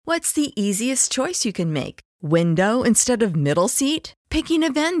What's the easiest choice you can make? Window instead of middle seat? Picking a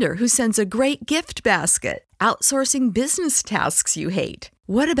vendor who sends a great gift basket? Outsourcing business tasks you hate?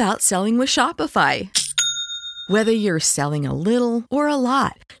 What about selling with Shopify? Whether you're selling a little or a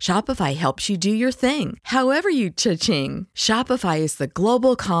lot, Shopify helps you do your thing, however you cha-ching. Shopify is the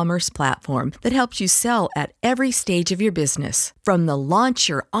global commerce platform that helps you sell at every stage of your business. From the launch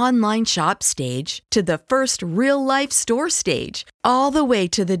your online shop stage to the first real-life store stage, all the way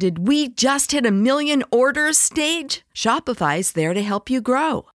to the did we just hit a million orders stage. Shopify's there to help you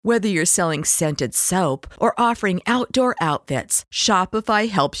grow. Whether you're selling scented soap or offering outdoor outfits, Shopify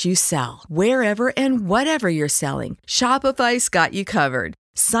helps you sell. Wherever and whatever you're selling, Shopify's got you covered.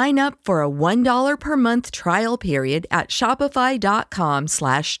 Sign up for a $1 per month trial period at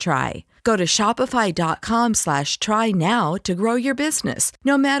shopify.com/try. Go to shopify.com/try now to grow your business,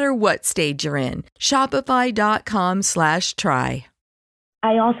 no matter what stage you're in. Shopify.com/try.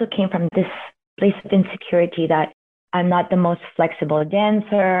 I also came from this place of insecurity that I'm not the most flexible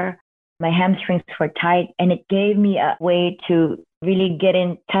dancer. My hamstrings were tight, and it gave me a way to really get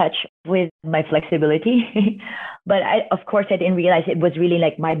in touch with my flexibility. But of course, I didn't realize it was really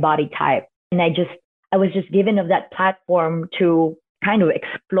like my body type. And I was just given of that platform to kind of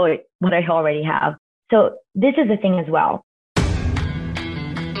exploit what I already have. So this is the thing as well.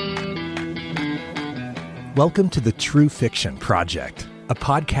 Welcome to the True Fiction Project, a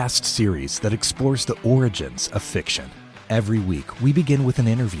podcast series that explores the origins of fiction. Every week, we begin with an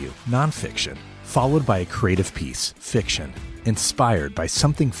interview, nonfiction, followed by a creative piece, fiction, inspired by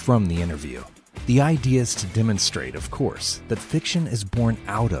something from the interview. The idea is to demonstrate, of course, that fiction is born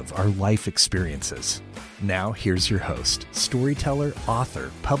out of our life experiences. Now, here's your host, storyteller,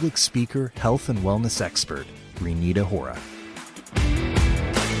 author, public speaker, health and wellness expert, Renita Hora.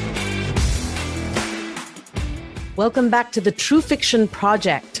 Welcome back to the True Fiction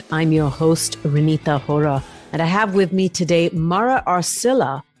Project. I'm your host, Renita Hora, and I have with me today Mara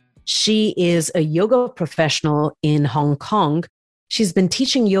Arcila. She is a yoga professional in Hong Kong. She's been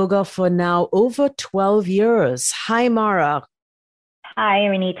teaching yoga for now over 12 years. Hi, Mara. Hi,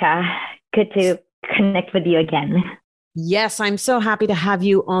 Renita. Good to connect with you again. Yes, I'm so happy to have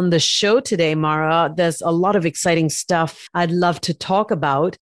you on the show today, Mara. There's a lot of exciting stuff I'd love to talk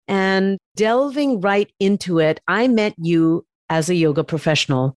about. And delving right into it, I met you as a yoga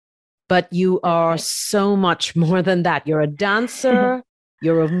professional, but you are so much more than that. You're a dancer,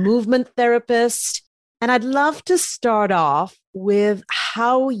 you're a movement therapist, and I'd love to start off with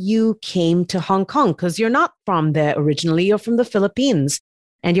how you came to Hong Kong, because you're not from there originally, you're from the Philippines,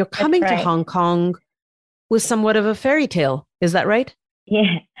 and you're coming to Hong Kong with somewhat of a fairy tale. Is that right?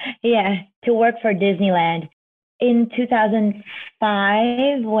 Yeah, to work for Disneyland. In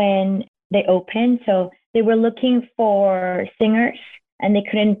 2005, when they opened, so they were looking for singers and they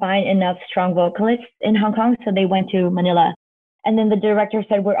couldn't find enough strong vocalists in Hong Kong, so they went to Manila. And then the director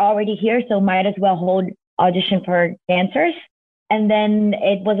said, we're already here, so might as well hold audition for dancers. And then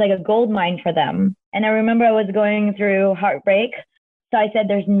it was like a gold mine for them. And I remember I was going through heartbreak. So I said,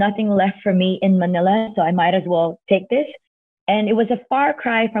 there's nothing left for me in Manila, so I might as well take this. And it was a far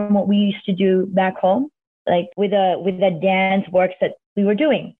cry from what we used to do back home, like with the dance works that we were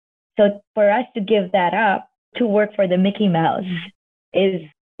doing. So for us to give that up to work for the Mickey Mouse is,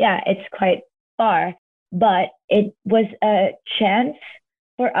 it's quite far. But it was a chance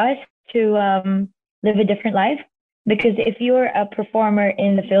for us to live a different life. Because if you're a performer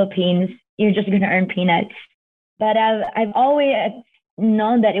in the Philippines, you're just going to earn peanuts. But I've always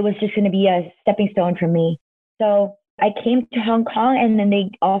known that it was just going to be a stepping stone for me. So I came to Hong Kong, and then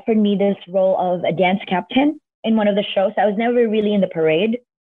they offered me this role of a dance captain in one of the shows. I was never really in the parade.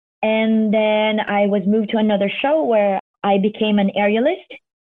 And then I was moved to another show where I became an aerialist.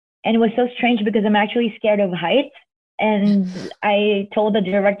 And it was so strange because I'm actually scared of heights. And I told the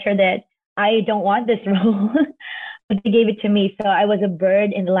director that I don't want this role, but they gave it to me. So I was a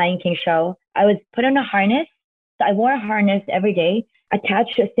bird in the Lion King show. I was put on a harness. So I wore a harness every day,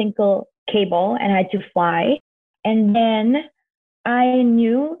 attached to a single cable, and I had to fly. And then I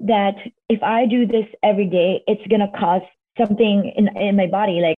knew that if I do this every day, it's going to cause something in my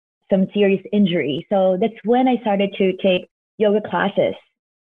body, like some serious injury. So that's when I started to take yoga classes.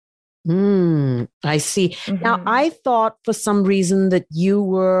 I see. Mm-hmm. Now, I thought for some reason that you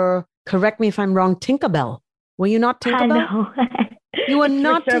were, correct me if I'm wrong, Tinkerbell. Were you not Tinkerbell? No. You were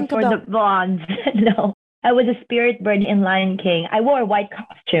not Tinkerbell. For the blondes. No, I was a spirit bird in Lion King. I wore a white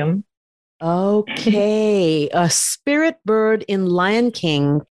costume. Okay, a spirit bird in Lion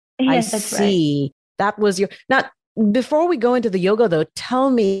King. Yes, I see. Right. That was your... Now, before we go into the yoga, though,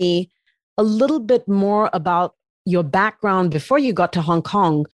 tell me a little bit more about your background before you got to Hong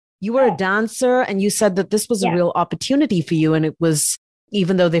Kong. You were a dancer and you said that this was a real opportunity for you. And it was,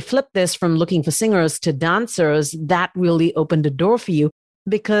 even though they flipped this from looking for singers to dancers, that really opened a door for you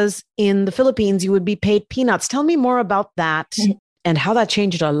because in the Philippines, you would be paid peanuts. Tell me more about that and how that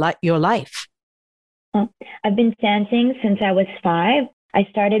changed your life. I've been dancing since I was 5. I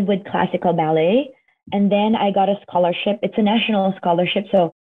started with classical ballet and then I got a scholarship. It's a national scholarship.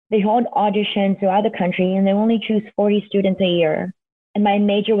 So they hold auditions throughout the country and they only choose 40 students a year. And my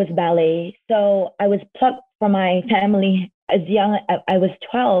major was ballet. So I was plucked from my family as young. I was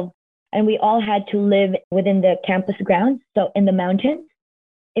 12 and we all had to live within the campus grounds. So in the mountains.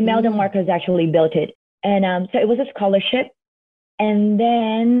 Imelda Marcos actually built it. And so it was a scholarship. And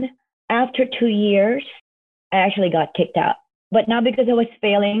then after 2 years, I actually got kicked out. But not because I was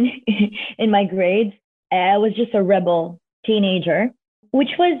failing in my grades. I was just a rebel teenager,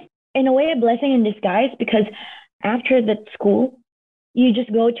 which was in a way a blessing in disguise because after that school, you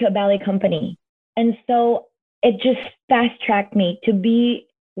just go to a ballet company. And so it just fast-tracked me to be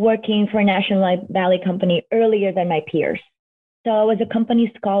working for a national ballet company earlier than my peers. So I was a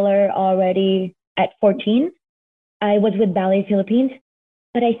company scholar already at 14. I was with Ballet Philippines.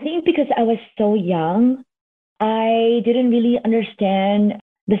 But I think because I was so young, I didn't really understand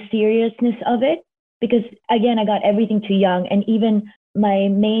the seriousness of it because, again, I got everything too young. And even my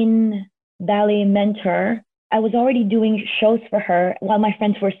main ballet mentor, I was already doing shows for her while my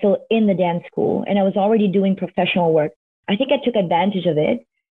friends were still in the dance school. And I was already doing professional work. I think I took advantage of it.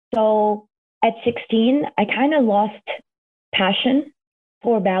 So at 16, I kind of lost passion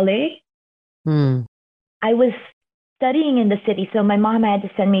for ballet. I was studying in the city. So my mom had to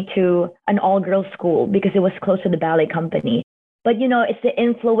send me to an all-girls school because it was close to the ballet company. But, you know, it's the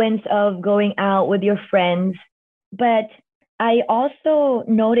influence of going out with your friends. But I also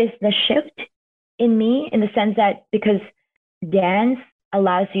noticed the shift in me in the sense that because dance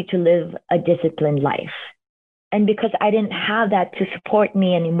allows you to live a disciplined life. And because I didn't have that to support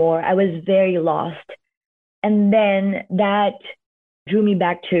me anymore, I was very lost. And then that drew me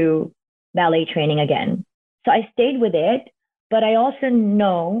back to ballet training again. So I stayed with it, but I also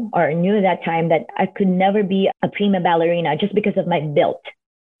knew at that time that I could never be a prima ballerina just because of my build.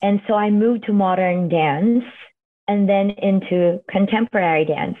 And so I moved to modern dance and then into contemporary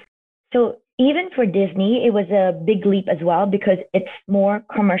dance. So even for Disney, it was a big leap as well because it's more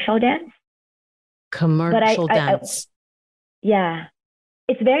commercial dance. Commercial dance. Yeah,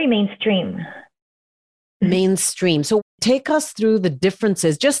 it's very mainstream. Mainstream. So take us through the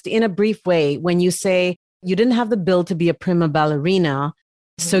differences just in a brief way when you say, you didn't have the build to be a prima ballerina,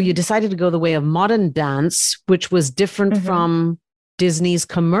 so you decided to go the way of modern dance, which was different from Disney's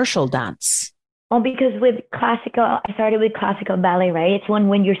commercial dance. Well, because with classical, I started with classical ballet, right? It's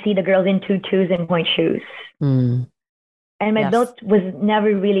when you see the girls in tutus and point shoes. And my build was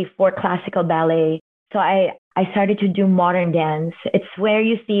never really for classical ballet. So I started to do modern dance. It's where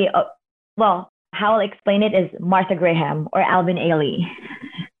you see, how I'll explain it is Martha Graham or Alvin Ailey.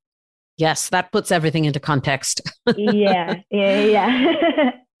 Yes, that puts everything into context. Yeah.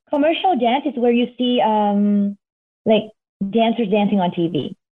 Commercial dance is where you see like dancers dancing on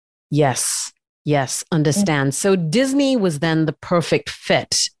TV. Yes, understand. So Disney was then the perfect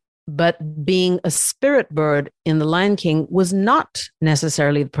fit, but being a spirit bird in The Lion King was not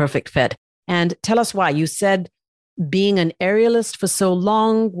necessarily the perfect fit. And tell us why. You said being an aerialist for so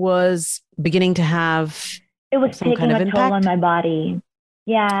long was beginning to have it was some kind of taking a impact toll on my body.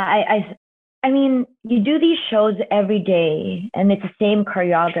 Yeah, I mean, you do these shows every day and it's the same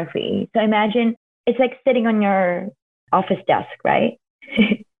choreography. So imagine it's like sitting on your office desk, right?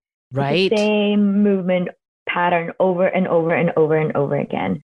 Right. The same movement pattern over and over and over and over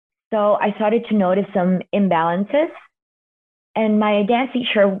again. So I started to notice some imbalances. And my dance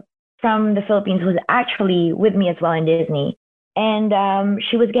teacher from the Philippines was actually with me as well in Disney. And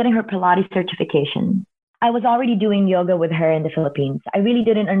she was getting her Pilates certification. I was already doing yoga with her in the Philippines. I really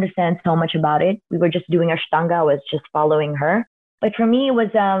didn't understand so much about it. We were just doing Ashtanga. I was just following her. But for me, it was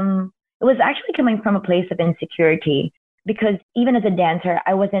actually coming from a place of insecurity because even as a dancer,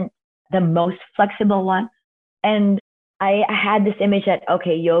 I wasn't the most flexible one. And I had this image that,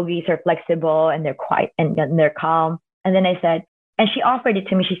 okay, yogis are flexible and they're quiet and they're calm. And then I said, and she offered it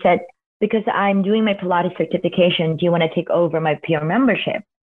to me. She said, because I'm doing my Pilates certification, do you want to take over my Pure membership?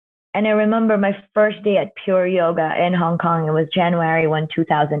 And I remember my first day at Pure Yoga in Hong Kong. It was January 1,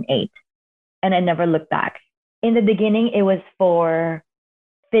 2008. And I never looked back. In the beginning, it was for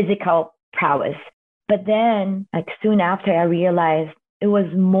physical prowess. But then, like soon after, I realized it was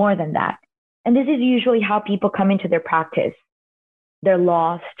more than that. And this is usually how people come into their practice. They're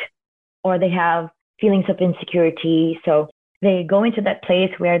lost or they have feelings of insecurity. So they go into that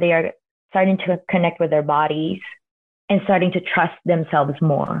place where they are starting to connect with their bodies and starting to trust themselves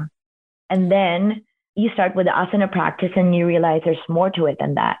more. And then you start with the asana practice and you realize there's more to it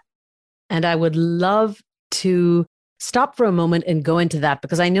than that. And I would love to stop for a moment and go into that,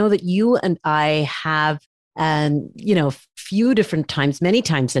 because I know that you and I have, and few different times, many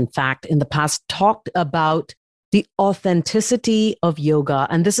times, in fact, in the past, talked about the authenticity of yoga.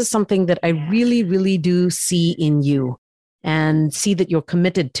 And this is something that I really, really do see in you and see that you're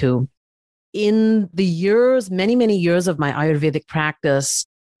committed to. In the years, many, many years of my Ayurvedic practice,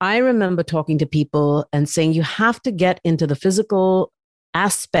 I remember talking to people and saying, you have to get into the physical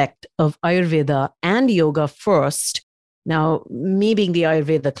aspect of Ayurveda and yoga first. Now, me being the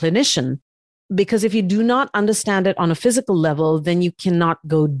Ayurveda clinician, because if you do not understand it on a physical level, then you cannot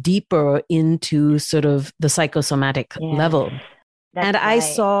go deeper into sort of the psychosomatic level. And I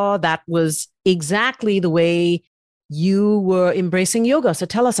saw that was exactly the way you were embracing yoga. So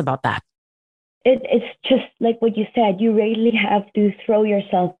tell us about that. It's just like what you said, you really have to throw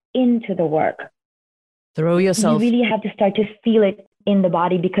yourself into the work. Throw yourself. You really have to start to feel it in the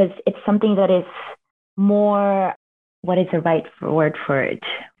body, because it's something that is more, what is the right word for it?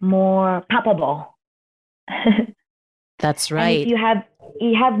 More palpable. That's right. And if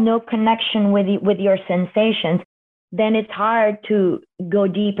you have no connection with your sensations, then it's hard to go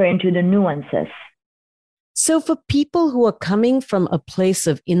deeper into the nuances. So for people who are coming from a place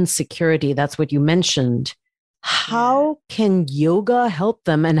of insecurity, that's what you mentioned, how can yoga help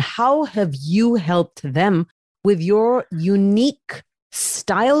them, and how have you helped them with your unique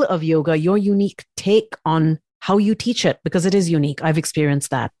style of yoga, your unique take on how you teach it? Because it is unique. I've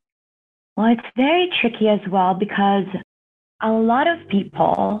experienced that. Well, it's very tricky as well, because a lot of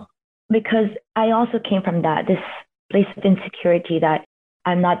people, because I also came from this place of insecurity that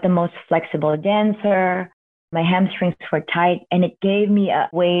I'm not the most flexible dancer. My hamstrings were tight, and it gave me a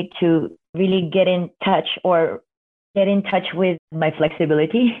way to really get in touch with my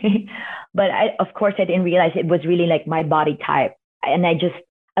flexibility. But of course, I didn't realize it was really like my body type. And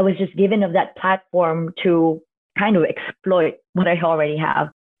I was just given of that platform to kind of exploit what I already have.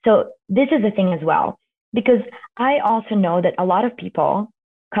 So this is the thing as well, because I also know that a lot of people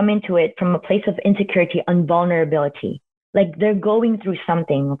come into it from a place of insecurity and vulnerability. Like they're going through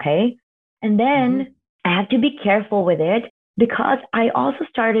something, okay? And then I have to be careful with it, because I also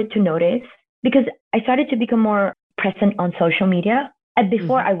started to notice, because I started to become more present on social media. And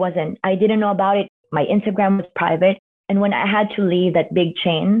before I wasn't. I didn't know about it. My Instagram was private. And when I had to leave that big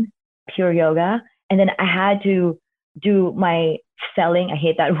chain, Pure Yoga, and then I had to do my selling, I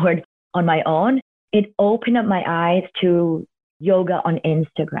hate that word, on my own, it opened up my eyes to yoga on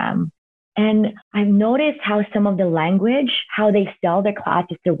Instagram. And I've noticed how some of the language, how they sell their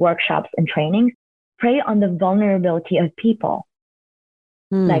classes, their workshops and trainings, prey on the vulnerability of people.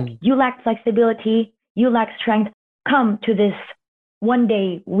 Like, you lack flexibility, you lack strength, come to this one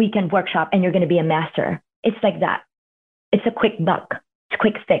day weekend workshop and you're going to be a master. It's like that. It's a quick buck. It's a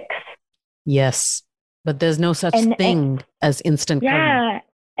quick fix. Yes, but there's no such thing as instant karma. Yeah,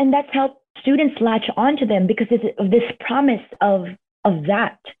 and that's how students latch onto them, because of this promise of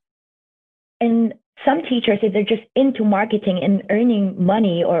that. And some teachers, if they're just into marketing and earning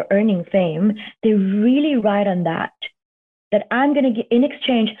money or earning fame, they really ride on that I'm going to, in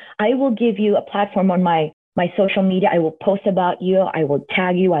exchange, I will give you a platform on my social media. I will post about you. I will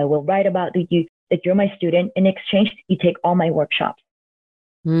tag you. I will write about you, that you're my student. In exchange, you take all my workshops.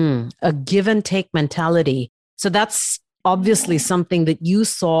 A give and take mentality. So that's obviously something that you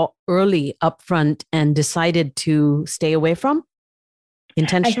saw early upfront and decided to stay away from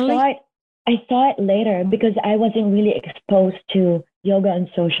intentionally? I saw it later, because I wasn't really exposed to yoga and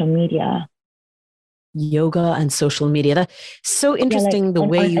social media. Yoga and social media. That's so interesting, the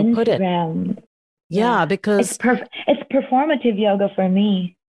way you put it. Yeah, because it's performative yoga for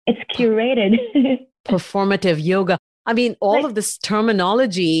me. It's curated. Performative yoga. I mean, all of this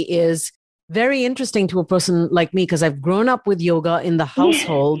terminology is very interesting to a person like me, because I've grown up with yoga in the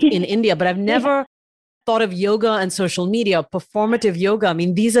household in India, but I've never thought of yoga and social media, performative yoga. I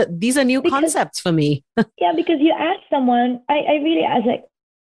mean, these are new concepts for me. Yeah, because you ask someone,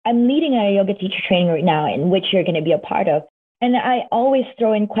 I'm leading a yoga teacher training right now, in which you're going to be a part of. And I always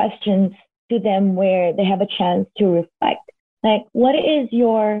throw in questions to them where they have a chance to reflect. Like, what is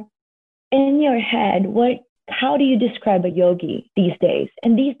in your head, how do you describe a yogi these days?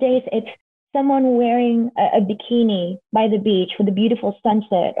 And these days, it's someone wearing a bikini by the beach with a beautiful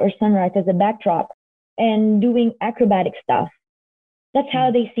sunset or sunrise as a backdrop and doing acrobatic stuff. That's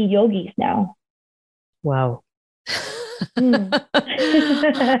how they see yogis now. Wow. I'm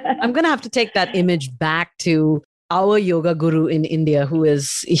going to have to take that image back to our yoga guru in India,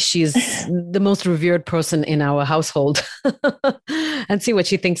 she's the most revered person in our household, and see what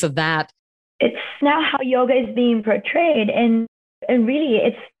she thinks of that. It's now how yoga is being portrayed. And really,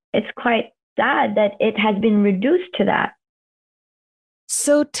 it's quite sad that it has been reduced to that.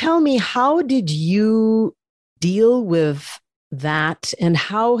 So tell me, how did you deal with that, and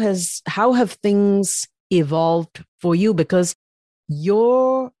how have things evolved for you? Because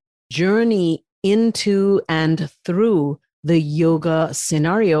your journey into and through the yoga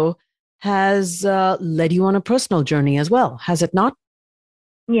scenario has led you on a personal journey as well, has it not?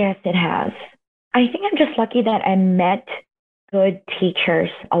 Yes, it has. I think I'm just lucky that I met good teachers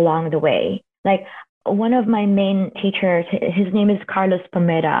along the way. Like one of my main teachers, his name is Carlos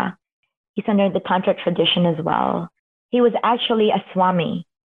Pomera. He's under the Tantra tradition as well. He was actually a Swami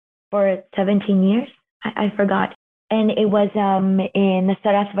for 17 years. I forgot. And it was in the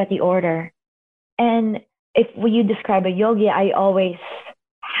Sarasvati order. And if you describe a yogi, I always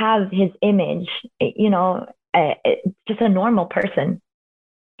have his image, just a normal person.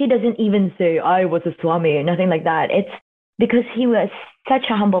 He doesn't even say, I was a Swami, or nothing like that. It's because he was such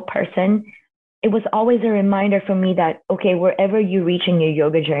a humble person. It was always a reminder for me that, okay, wherever you reach in your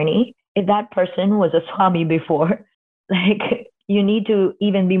yoga journey, if that person was a Swami before, like you need to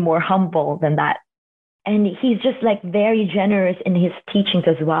even be more humble than that. And he's just like very generous in his teachings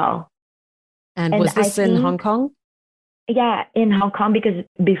as well. And was this in Hong Kong? Yeah, in Hong Kong, because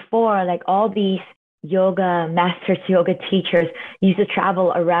before, like all these yoga masters, yoga teachers used to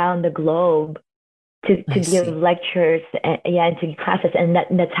travel around the globe to give lectures and to give classes. And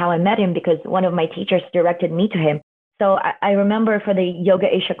that's how I met him, because one of my teachers directed me to him. So I remember for the Yoga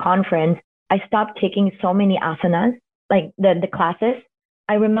Asia conference, I stopped taking so many asanas, like the classes.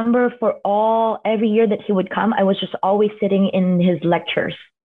 I remember every year that he would come, I was just always sitting in his lectures.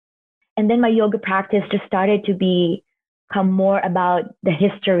 And then my yoga practice just started to become more about the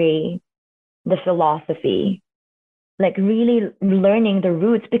history, the philosophy, like really learning the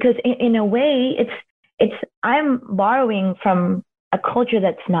roots, because in a way I'm borrowing from a culture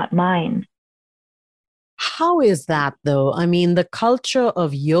that's not mine. How is that though? I mean, the culture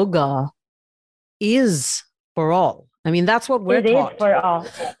of yoga is for all. I mean, that's what we're taught. It is for all.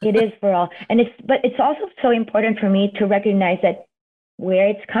 It is for all. But it's also so important for me to recognize that where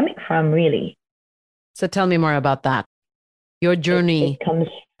it's coming from, really. So tell me more about that. Your journey it comes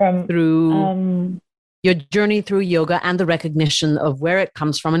from through your journey through yoga, and the recognition of where it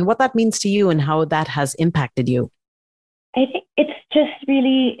comes from and what that means to you and how that has impacted you. I think it's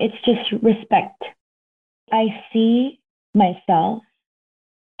just respect. I see myself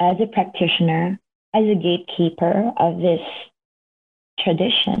as a practitioner, as a gatekeeper of this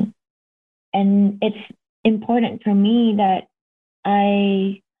tradition. And it's important for me that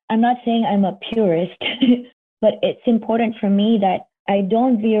I'm not saying I'm a purist, but it's important for me that I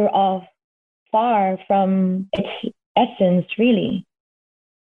don't veer off far from its essence, really.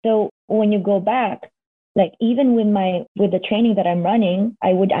 So when you go back, like even with the training that I'm running,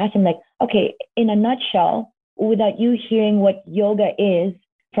 I would ask them, like, okay, in a nutshell, without you hearing what yoga is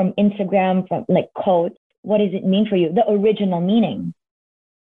from Instagram, from like quotes, what does it mean for you? The original meaning.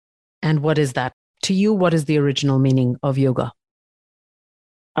 And what is that? To you, what is the original meaning of yoga?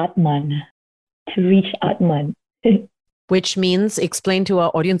 Atman, to reach Atman. Which means, explain to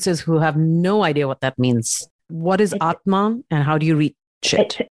our audiences who have no idea what that means. What is Atman and how do you reach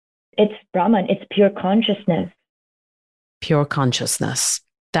it? It's Brahman. It's pure consciousness. Pure consciousness.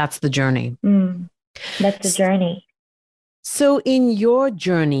 That's the journey. That's the journey. So in your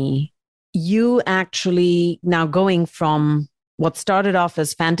journey, you actually now going from what started off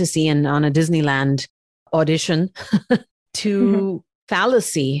as fantasy and on a Disneyland audition to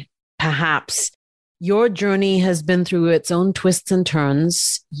fallacy, perhaps. Your journey has been through its own twists and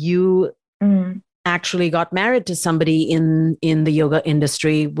turns. You actually got married to somebody in the yoga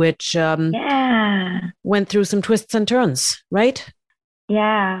industry, which went through some twists and turns, right?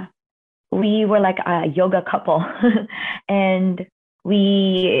 Yeah. We were like a yoga couple. And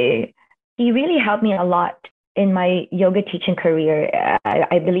he really helped me a lot in my yoga teaching career.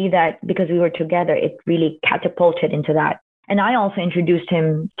 I believe that because we were together, it really catapulted into that. And I also introduced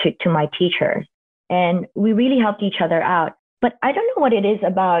him to my teachers. And we really helped each other out. But I don't know what it is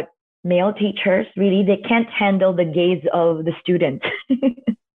about male teachers, really. They can't handle the gaze of the student.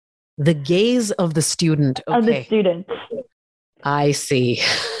 The gaze of the student. Okay. Of the student. I see.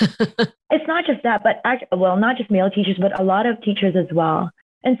 It's not just that, but not just male teachers, but a lot of teachers as well.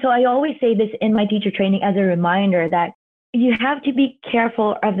 And so I always say this in my teacher training as a reminder that you have to be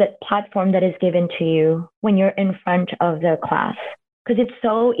careful of the platform that is given to you when you're in front of the class. Because it's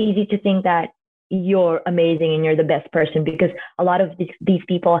so easy to think that you're amazing and you're the best person, because a lot of these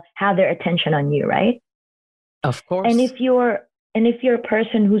people have their attention on you, right? Of course. And if you're a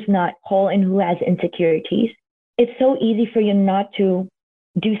person who's not whole and who has insecurities, it's so easy for you not to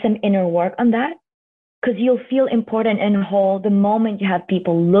do some inner work on that, because you'll feel important and whole the moment you have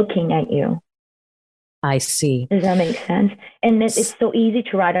people looking at you. I see. Does that make sense? And it's so easy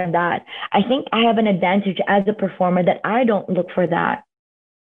to ride on that. I think I have an advantage as a performer that I don't look for that.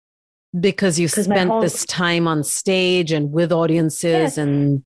 Because you spent this time on stage and with audiences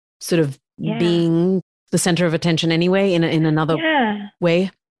and sort of being the center of attention anyway in another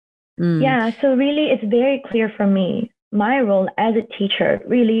way. Mm. Yeah. So really, it's very clear for me. My role as a teacher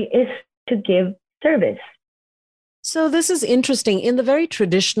really is to give service. So this is interesting. In the very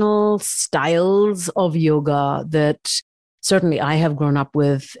traditional styles of yoga that certainly I have grown up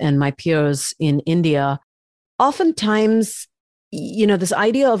with and my peers in India, oftentimes, this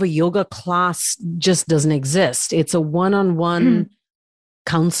idea of a yoga class just doesn't exist. It's a one-on-one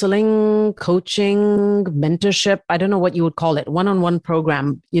counseling, coaching, mentorship. I don't know what you would call it. One-on-one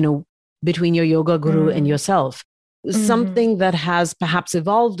program, between your yoga guru and yourself. Something that has perhaps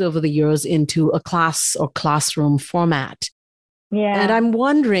evolved over the years into a class or classroom format. Yeah. And I'm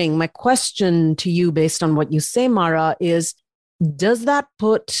wondering, my question to you based on what you say, Mara, is does that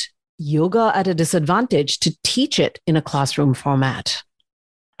put yoga at a disadvantage to teach it in a classroom format?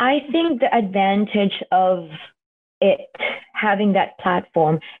 I think the advantage of it having that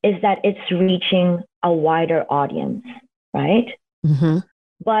platform is that it's reaching a wider audience, right? Mm-hmm.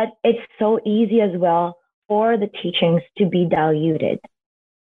 But it's so easy as well for the teachings to be diluted.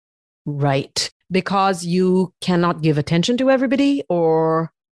 Right. Because you cannot give attention to everybody,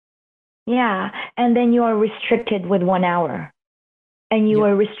 or? Yeah. And then you are restricted with 1 hour. And you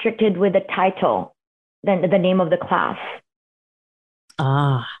are restricted with the title, then the name of the class.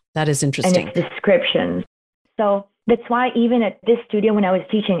 Ah, that is interesting. And its descriptions. So that's why even at this studio, when I was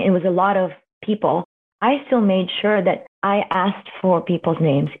teaching, it was a lot of people. I still made sure that I asked for people's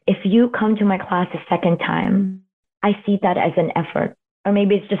names. If you come to my class a second time, I see that as an effort. Or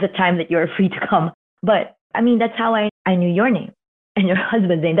maybe it's just a time that you're free to come. But I mean, that's how I knew your name and your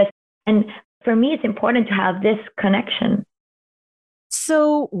husband's name. And for me, it's important to have this connection.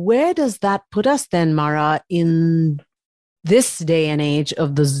 So where does that put us then, Mara, in this day and age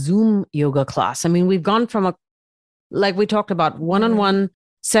of the Zoom yoga class? I mean, we've gone from like we talked about, one-on-one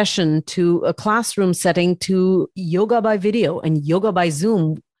session to a classroom setting to yoga by video and yoga by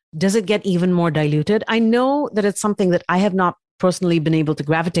Zoom. Does it get even more diluted? I know that it's something that I have not personally been able to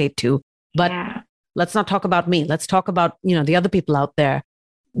gravitate to, but let's not talk about me. Let's talk about, the other people out there.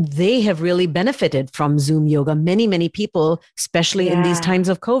 They have really benefited from Zoom yoga. Many, many people, especially in these times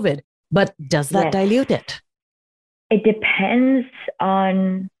of COVID. But does that dilute it? It depends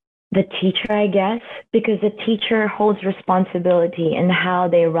on the teacher, I guess, because the teacher holds responsibility in how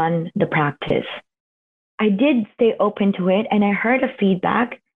they run the practice. I did stay open to it, and I heard a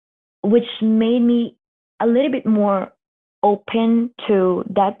feedback which made me a little bit more open to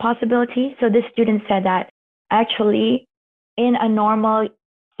that possibility. So this student said that actually in a normal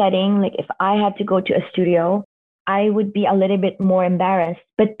setting, like if I had to go to a studio, I would be a little bit more embarrassed.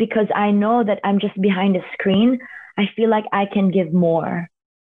 But because I know that I'm just behind a screen, I feel like I can give more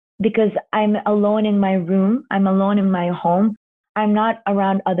because I'm alone in my room. I'm alone in my home. I'm not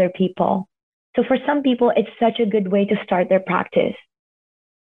around other people. So for some people, it's such a good way to start their practice.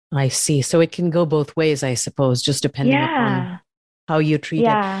 I see. So it can go both ways, I suppose, just depending upon how you treat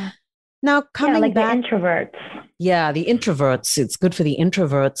it. Now, coming back, the introverts. Yeah, the introverts. It's good for the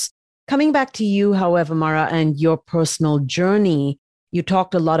introverts. Coming back to you, however, Mara, and your personal journey, you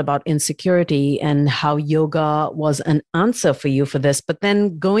talked a lot about insecurity and how yoga was an answer for you for this. But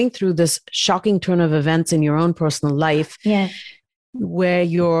then going through this shocking turn of events in your own personal life, where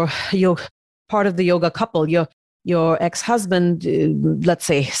you're part of the yoga couple, your ex-husband, let's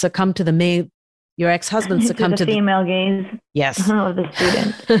say, succumbed to your ex-husband succumbed to the female gaze. Yes. Of the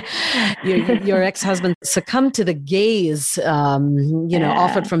student. your ex-husband succumbed to the gaze,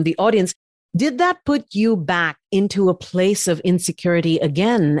 offered from the audience. Did that put you back into a place of insecurity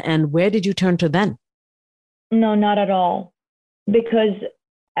again? And where did you turn to then? No, not at all. Because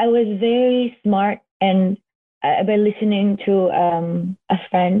I was very smart, and by listening to a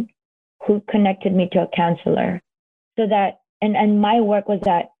friend who connected me to a counselor. So that, and my work was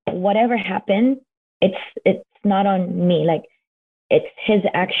that whatever happened, it's not on me. Like, it's his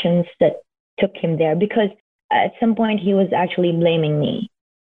actions that took him there, because at some point he was actually blaming me.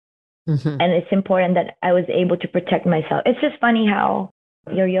 Mm-hmm. And it's important that I was able to protect myself. It's just funny how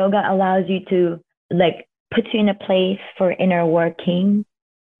your yoga allows you to, like, put you in a place for inner working.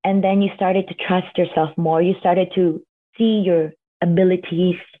 And then you started to trust yourself more. You started to see your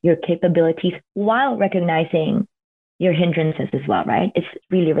abilities, your capabilities, while recognizing your hindrances as well, right? It's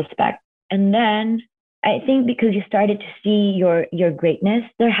really respect. And then I think because you started to see your greatness,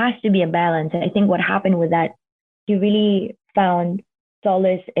 there has to be a balance. And I think what happened with that, you really found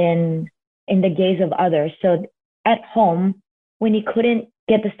solace in the gaze of others. So at home, when he couldn't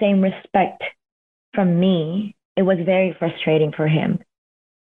get the same respect from me, it was very frustrating for him.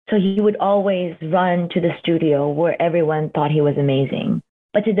 So he would always run to the studio where everyone thought he was amazing.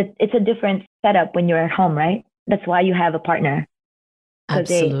 But it's a different setup when you're at home, right? That's why you have a partner. Because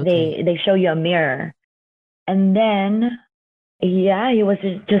they show you a mirror. And then, yeah, he was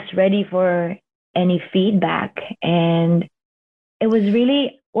just ready for any feedback. And it was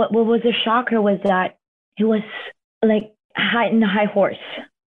really, what was a shocker was that he was like high horse,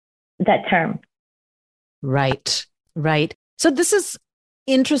 that term. Right. So this is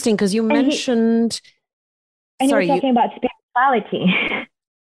interesting because you mentioned... He was talking about spirituality.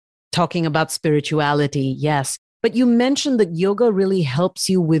 Talking about spirituality, yes. But you mentioned that yoga really helps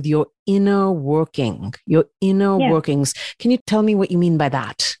you with your inner workings. Can you tell me what you mean by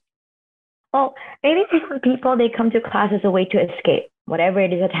that? Well, maybe for some people, they come to class as a way to escape whatever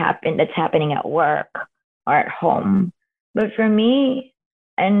it is that's happening at work or at home. But for me,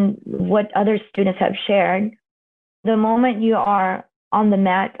 and what other students have shared, the moment you are on the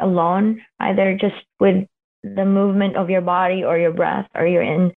mat alone, either just with the movement of your body or your breath, or you're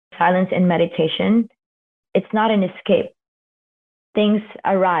in silence and meditation, it's not an escape. Things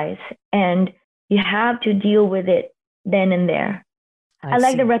arise and you have to deal with it then and there. I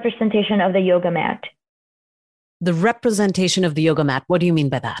like the representation of the yoga mat. The representation of the yoga mat. What do you mean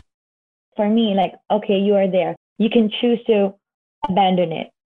by that? For me, like, okay, you are there. You can choose to abandon it,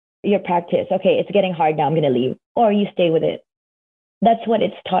 your practice. Okay, it's getting hard now, I'm going to leave. Or you stay with it. That's what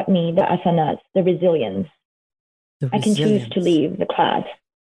it's taught me, the asanas, the resilience. I can choose to leave the class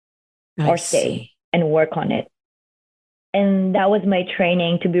or stay and work on it. And that was my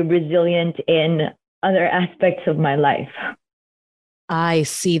training to be resilient in other aspects of my life. I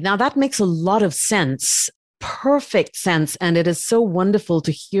see. Now that makes a lot of sense, perfect sense. And it is so wonderful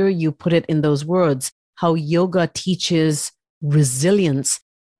to hear you put it in those words, how yoga teaches resilience,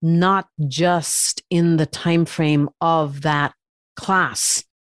 not just in the time frame of that class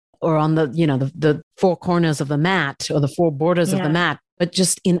or on the four corners of the mat or the four borders of the mat, but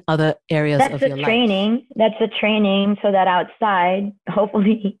just in other areas of your life. That's the training so that outside,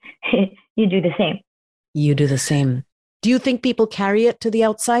 hopefully you do the same. You do the same. Do you think people carry it to the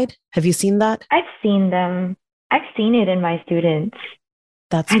outside? Have you seen that? I've seen them. I've seen it in my students.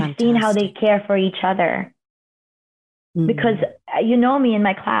 I've seen how they care for each other. Mm-hmm. Because you know me in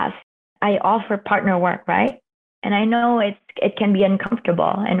my class, I offer partner work, right? And I know it can be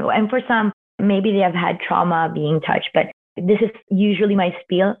uncomfortable. And for some, maybe they have had trauma being touched, but this is usually my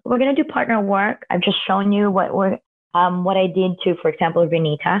spiel. We're going to do partner work. I've just shown you what I did to, for example,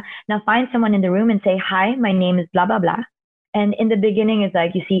 Renita. Now find someone in the room and say, hi, my name is blah, blah, blah. And in the beginning, it's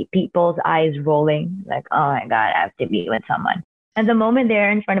like you see people's eyes rolling, like, oh my God, I have to be with someone. And the moment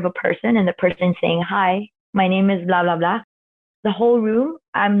they're in front of a person and the person saying, hi, my name is blah, blah, blah, the whole room,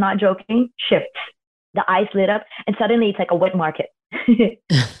 I'm not joking, shifts. The eyes lit up and suddenly it's like a wet market.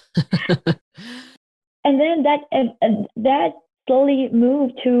 And then that slowly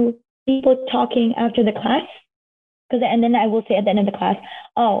moved to people talking after the class. And then I will say at the end of the class,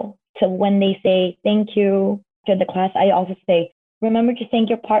 oh, so when they say thank you to the class, I also say, remember to thank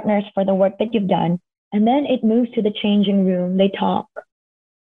your partners for the work that you've done. And then it moves to the changing room. They talk.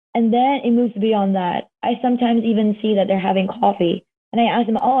 And then it moves beyond that. I sometimes even see that they're having coffee. And I ask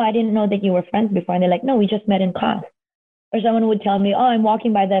them, oh, I didn't know that you were friends before. And they're like, no, we just met in class. Or someone would tell me, oh, I'm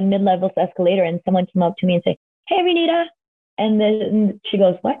walking by the mid-levels escalator and someone came up to me and say, hey, Renita. And then she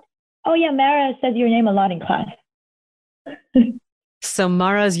goes, what? Oh, yeah, Mara says your name a lot in class. So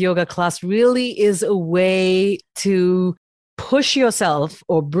Mara's yoga class really is a way to push yourself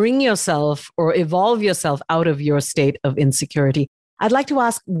or bring yourself or evolve yourself out of your state of insecurity. I'd like to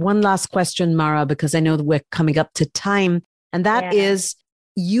ask one last question, Mara, because I know that we're coming up to time. And that is,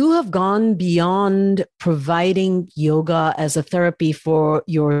 you have gone beyond providing yoga as a therapy for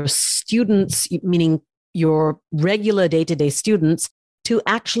your students, meaning your regular day-to-day students, to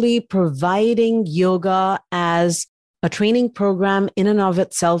actually providing yoga as a training program in and of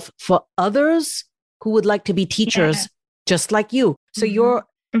itself for others who would like to be teachers just like you. So you're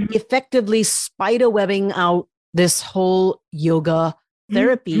effectively spiderwebbing out this whole yoga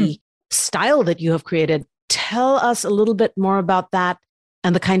therapy style that you have created. Tell us a little bit more about that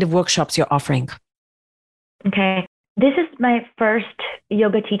and the kind of workshops you're offering. Okay. This is my first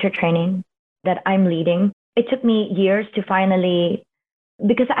yoga teacher training that I'm leading. It took me years to finally,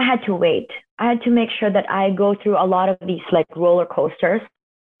 because I had to wait. I had to make sure that I go through a lot of these like roller coasters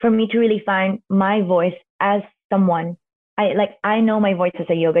for me to really find my voice as someone. I know my voice as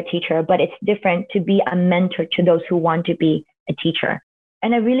a yoga teacher, but it's different to be a mentor to those who want to be a teacher.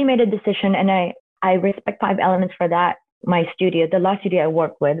 And I really made a decision, and I respect 5 Elements for that. My studio, the last studio I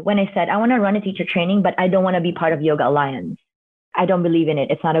worked with, when I said, I want to run a teacher training, but I don't want to be part of Yoga Alliance. I don't believe in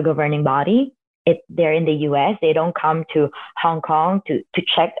it. It's not a governing body. They're in the US. They don't come to Hong Kong to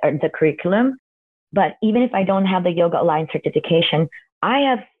check the curriculum. But even if I don't have the Yoga Alliance certification, I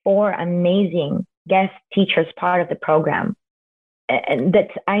have 4 amazing guest teachers part of the program. And that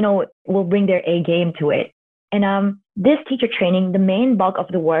I know will bring their A game to it. And this teacher training, the main bulk of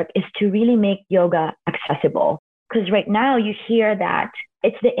the work is to really make yoga accessible. Because right now you hear that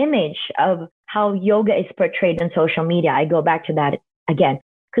it's the image of how yoga is portrayed on social media. I go back to that again.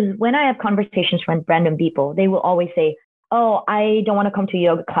 Because when I have conversations with random people, they will always say, oh, I don't want to come to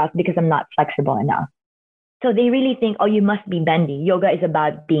yoga class because I'm not flexible enough. So they really think, oh, you must be bendy. Yoga is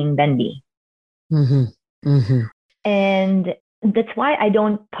about being bendy. Mm-hmm. Mm-hmm. And that's why I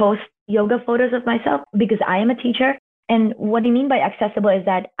don't post yoga photos of myself, because I am a teacher. And what I mean by accessible is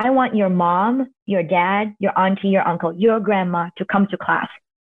that I want your mom, your dad, your auntie, your uncle, your grandma to come to class.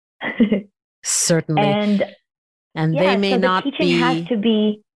 Certainly. And yeah, they may so not the teaching be... has to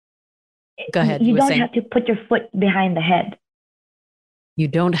be... Go ahead. You don't have to put your foot behind the head. You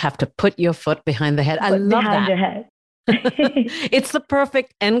don't have to put your foot behind the head. I love behind that. Your head. It's the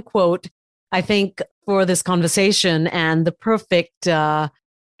perfect end quote, I think, for this conversation, and the perfect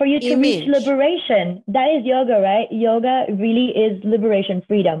for you to image. Reach liberation. That is yoga, right? Yoga really is liberation,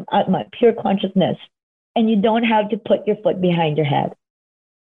 freedom, Atma, pure consciousness. And you don't have to put your foot behind your head.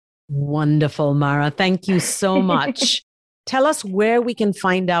 Wonderful, Mara. Thank you so much. Tell us where we can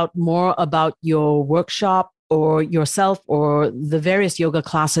find out more about your workshop or yourself or the various yoga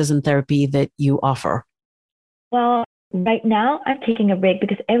classes and therapy that you offer. Well, right now I'm taking a break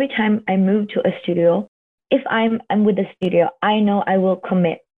because every time I move to a studio, if I'm with the studio, I know I will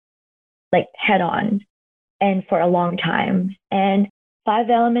commit like head on and for a long time. And 5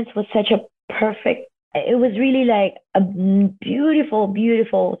 Elements was such a perfect, it was really like a beautiful,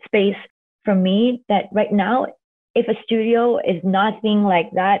 beautiful space for me that right now, if a studio is nothing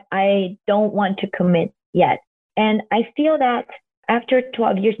like that, I don't want to commit yet. And I feel that after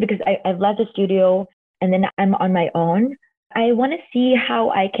 12 years, because I've left the studio and then I'm on my own, I want to see how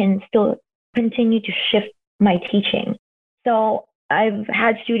I can still continue to shift my teaching. So I've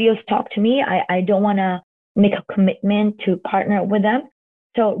had studios talk to me. I don't want to make a commitment to partner with them.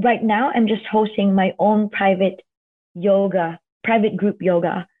 So right now I'm just hosting my own private group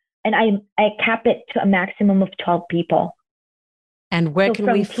yoga. And I cap it to a maximum of 12 people. And where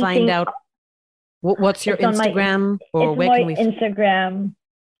can we find out? What's your Instagram? Or where can we? Instagram,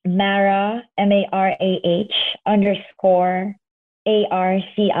 Marah, MARAH _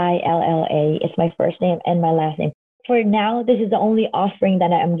 ARCILLA. It's my first name and my last name. For now, this is the only offering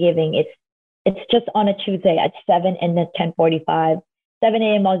that I am giving. It's just on a Tuesday at 7 and then 10:45. 7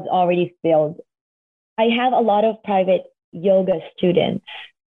 a.m. was already filled. I have a lot of private yoga students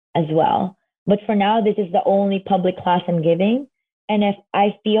as well. But for now, this is the only public class I'm giving. And if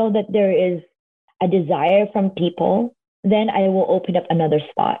I feel that there is a desire from people, then I will open up another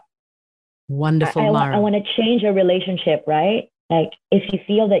spot. Wonderful, Mara. I want to change a relationship, right? Like if you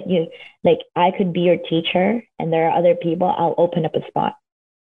feel that I could be your teacher and there are other people, I'll open up a spot.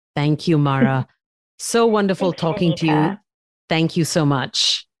 Thank you, Mara. So wonderful Thanks, talking Anita. to you. Thank you so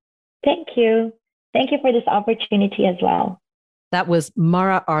much. Thank you. Thank you for this opportunity as well. That was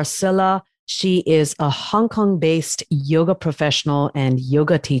Mara Arcilla. She is a Hong Kong-based yoga professional and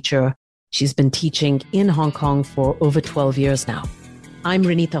yoga teacher. She's been teaching in Hong Kong for over 12 years now. I'm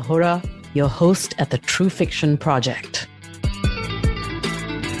Renita Hora, your host at the True Fiction Project.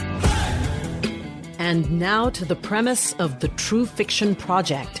 And now to the premise of the True Fiction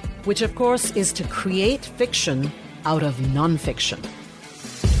Project, which of course is to create fiction out of nonfiction.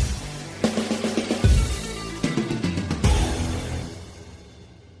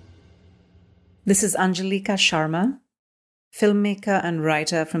 This is Angelika Sharma, filmmaker and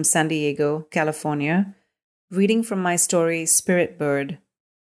writer from San Diego, California, reading from my story, Spirit Bird.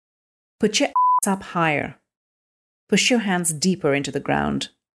 Put your ass up higher. Push your hands deeper into the ground.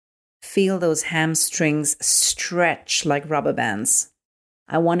 Feel those hamstrings stretch like rubber bands.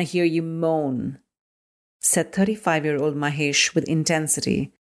 I want to hear you moan, said 35-year-old Mahesh with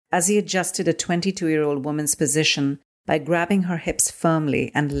intensity as he adjusted a 22-year-old woman's position by grabbing her hips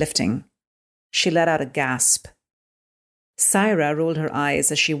firmly and lifting. She let out a gasp. Saira rolled her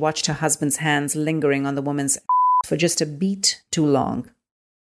eyes as she watched her husband's hands lingering on the woman's for just a beat too long.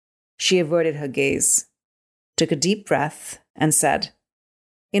 She averted her gaze, took a deep breath, and said,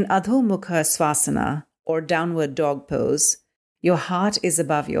 "In Adho Mukha Swasana, or downward dog pose, your heart is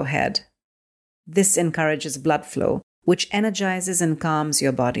above your head. This encourages blood flow, which energizes and calms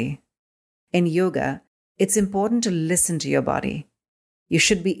your body. In yoga, it's important to listen to your body. You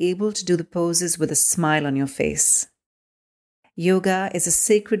should be able to do the poses with a smile on your face. Yoga is a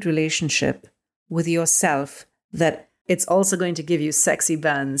sacred relationship with yourself that it's also going to give you sexy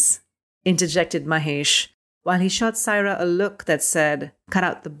buns," interjected Mahesh, while he shot Saira a look that said, "Cut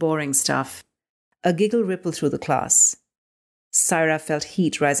out the boring stuff." A giggle rippled through the class. Saira felt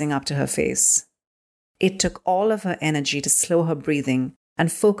heat rising up to her face. It took all of her energy to slow her breathing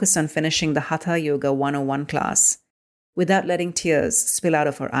and focus on finishing the Hatha Yoga 101 class, without letting tears spill out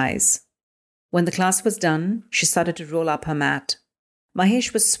of her eyes. When the class was done, she started to roll up her mat.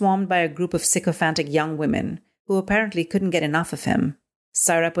 Mahesh was swarmed by a group of sycophantic young women who apparently couldn't get enough of him.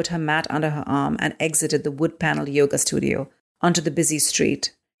 Saira put her mat under her arm and exited the wood-paneled yoga studio onto the busy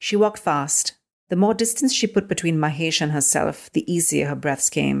street. She walked fast. The more distance she put between Mahesh and herself, the easier her breaths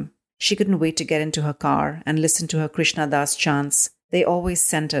came. She couldn't wait to get into her car and listen to her Krishna Das chants. They always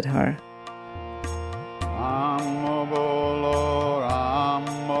centered her. Ram bolo,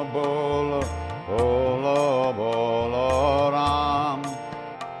 bolo bolo Ram.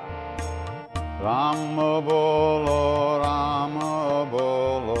 Ram bolo,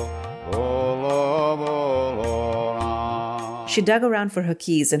 bolo bolo Ram. She dug around for her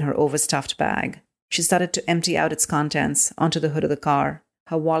keys in her overstuffed bag. She started to empty out its contents onto the hood of the car.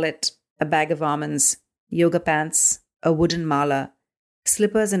 Her wallet, a bag of almonds, yoga pants, a wooden mala,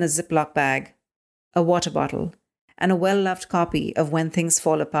 slippers in a Ziploc bag, a water bottle, and a well-loved copy of When Things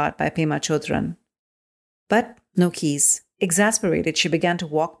Fall Apart by Pema Chodron. But no keys. Exasperated, she began to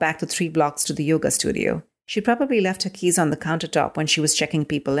walk back the 3 blocks to the yoga studio. She probably left her keys on the countertop when she was checking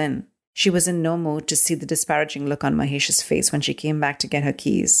people in. She was in no mood to see the disparaging look on Mahesh's face when she came back to get her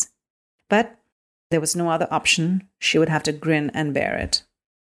keys. But there was no other option. She would have to grin and bear it.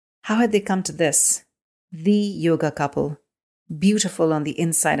 How had they come to this? The yoga couple. Beautiful on the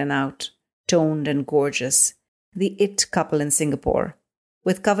inside and out, toned and gorgeous. The it couple in Singapore.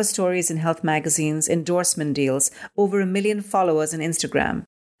 With cover stories in health magazines, endorsement deals, over 1 million followers on Instagram,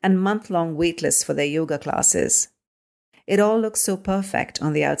 and month-long waitlists for their yoga classes. It all looked so perfect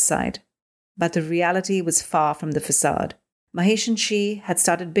on the outside, but the reality was far from the facade. Mahesh and she had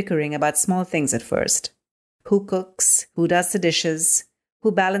started bickering about small things at first. Who cooks? Who does the dishes?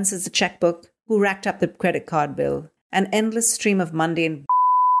 Who balances the checkbook? Who racked up the credit card bill? An endless stream of mundane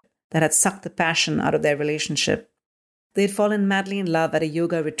that had sucked the passion out of their relationship. They had fallen madly in love at a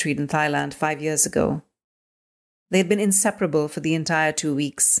yoga retreat in Thailand 5 years ago. They had been inseparable for the entire 2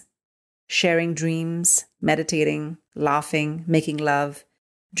 weeks, sharing dreams, meditating, laughing, making love,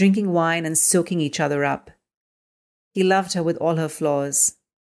 drinking wine and soaking each other up. He loved her with all her flaws,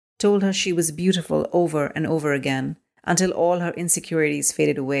 told her she was beautiful over and over again, until all her insecurities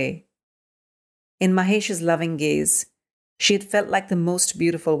faded away. In Mahesh's loving gaze, she had felt like the most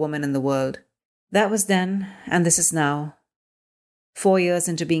beautiful woman in the world. That was then, and this is now. 4 years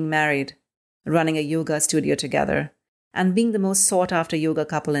into being married, running a yoga studio together, and being the most sought-after yoga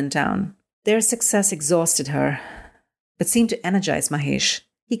couple in town. Their success exhausted her, but seemed to energize Mahesh.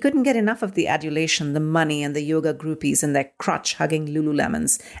 He couldn't get enough of the adulation, the money, and the yoga groupies in their crotch-hugging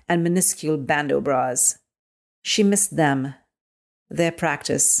Lululemons and minuscule bandeau bras. She missed them, their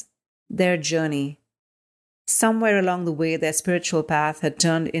practice, their journey. Somewhere along the way, their spiritual path had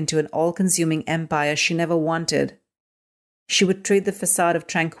turned into an all-consuming empire she never wanted. She would trade the facade of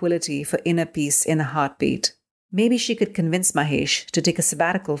tranquility for inner peace in a heartbeat. Maybe she could convince Mahesh to take a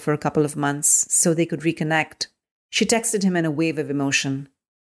sabbatical for a couple of months so they could reconnect. She texted him in a wave of emotion.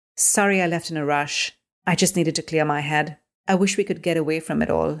 "Sorry I left in a rush. I just needed to clear my head. I wish we could get away from it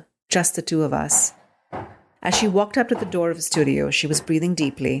all, just the 2 of us." As she walked up to the door of the studio, she was breathing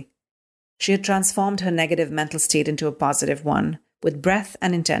deeply. She had transformed her negative mental state into a positive one, with breath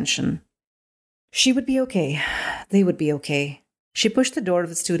and intention. She would be okay. They would be okay. She pushed the door of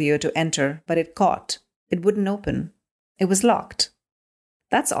the studio to enter, but it caught. It wouldn't open. It was locked.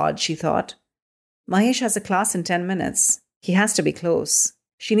 That's odd, she thought. Mahesh has a class in 10 minutes. He has to be close.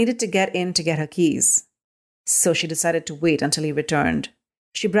 She needed to get in to get her keys. So she decided to wait until he returned.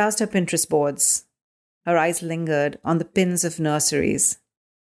 She browsed her Pinterest boards. Her eyes lingered on the pins of nurseries.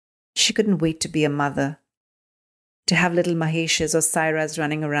 She couldn't wait to be a mother. To have little Mahesh's or Saira's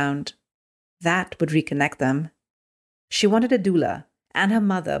running around. That would reconnect them. She wanted a doula and her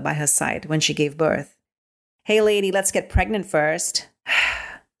mother by her side when she gave birth. Hey lady, let's get pregnant first.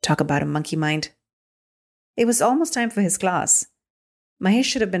 Talk about a monkey mind. It was almost time for his class. Mahesh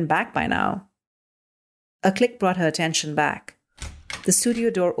should have been back by now. A click brought her attention back. The studio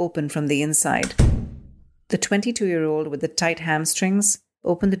door opened from the inside. The 22-year-old with the tight hamstrings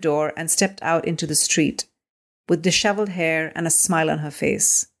opened the door and stepped out into the street, with disheveled hair and a smile on her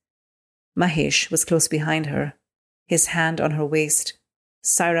face. Mahesh was close behind her, his hand on her waist.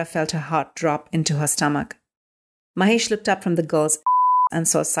 Saira felt her heart drop into her stomach. Mahesh looked up from the girl's and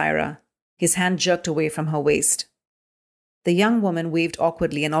saw Saira. His hand jerked away from her waist. The young woman waved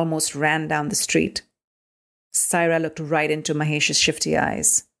awkwardly and almost ran down the street. Saira looked right into Mahesh's shifty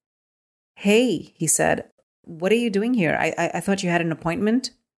eyes. Hey, he said, what are you doing here? I thought you had an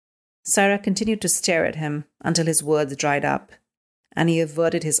appointment? Saira continued to stare at him until his words dried up, and he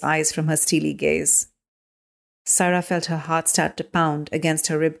averted his eyes from her steely gaze. Saira felt her heart start to pound against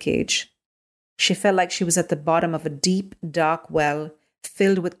her ribcage. She felt like she was at the bottom of a deep, dark well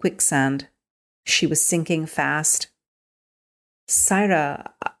filled with quicksand. She was sinking fast.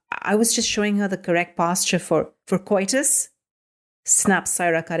 Saira, I was just showing her the correct posture for coitus, snapped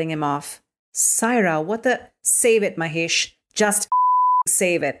Saira, cutting him off. Saira, what the? Save it, Mahesh. Just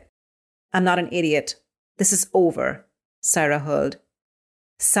save it. I'm not an idiot. This is over, Saira hurled.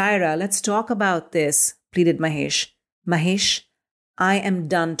 Saira, let's talk about this, pleaded Mahesh. Mahesh, I am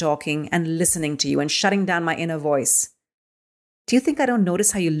done talking and listening to you and shutting down my inner voice. Do you think I don't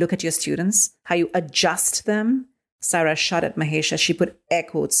notice how you look at your students? How you adjust them? Saira shot at Mahesh as she put air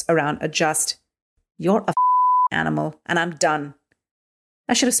quotes around adjust. You're a animal, and I'm done.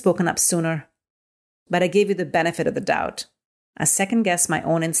 I should have spoken up sooner. But I gave you the benefit of the doubt. I second-guessed my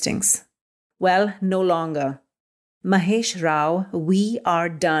own instincts. Well, no longer. Mahesh Rao, we are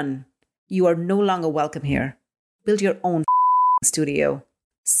done. You are no longer welcome here. Build your own studio.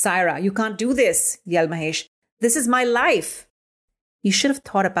 Saira, you can't do this, yelled Mahesh. This is my life. You should have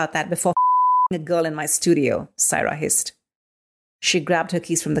thought about that before a girl in my studio, Saira hissed. She grabbed her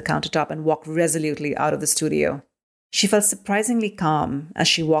keys from the countertop and walked resolutely out of the studio. She felt surprisingly calm as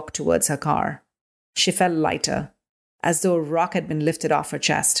she walked towards her car. She felt lighter, as though a rock had been lifted off her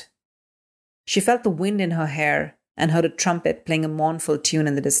chest. She felt the wind in her hair and heard a trumpet playing a mournful tune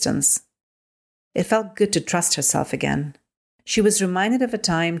in the distance. It felt good to trust herself again. She was reminded of a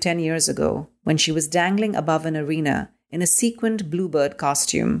time 10 years ago when she was dangling above an arena in a sequined bluebird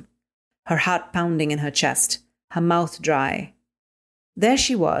costume, her heart pounding in her chest, her mouth dry. There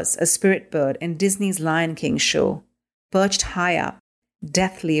she was, a spirit bird in Disney's Lion King show, perched high up,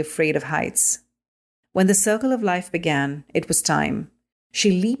 deathly afraid of heights. When the circle of life began, it was time.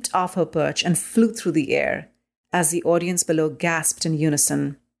 She leaped off her perch and flew through the air as the audience below gasped in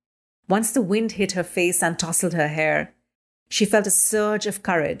unison. Once the wind hit her face and tousled her hair, she felt a surge of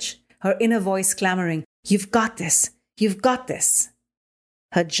courage, her inner voice clamoring, "You've got this! You've got this!"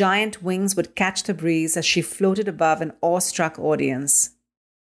 Her giant wings would catch the breeze as she floated above an awestruck audience.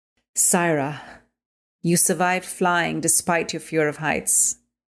 Saira, you survived flying despite your fear of heights.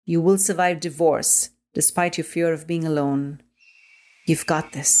 You will survive divorce despite your fear of being alone. You've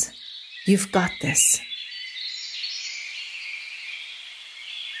got this. You've got this.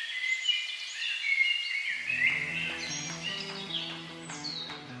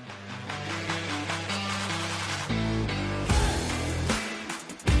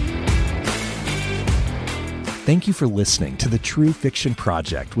 Thank you for listening to the True Fiction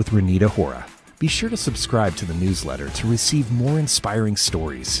Project with Renita Hora. Be sure to subscribe to the newsletter to receive more inspiring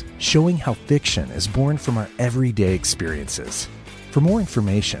stories showing how fiction is born from our everyday experiences. For more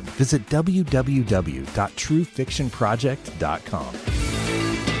information, visit www.truefictionproject.com.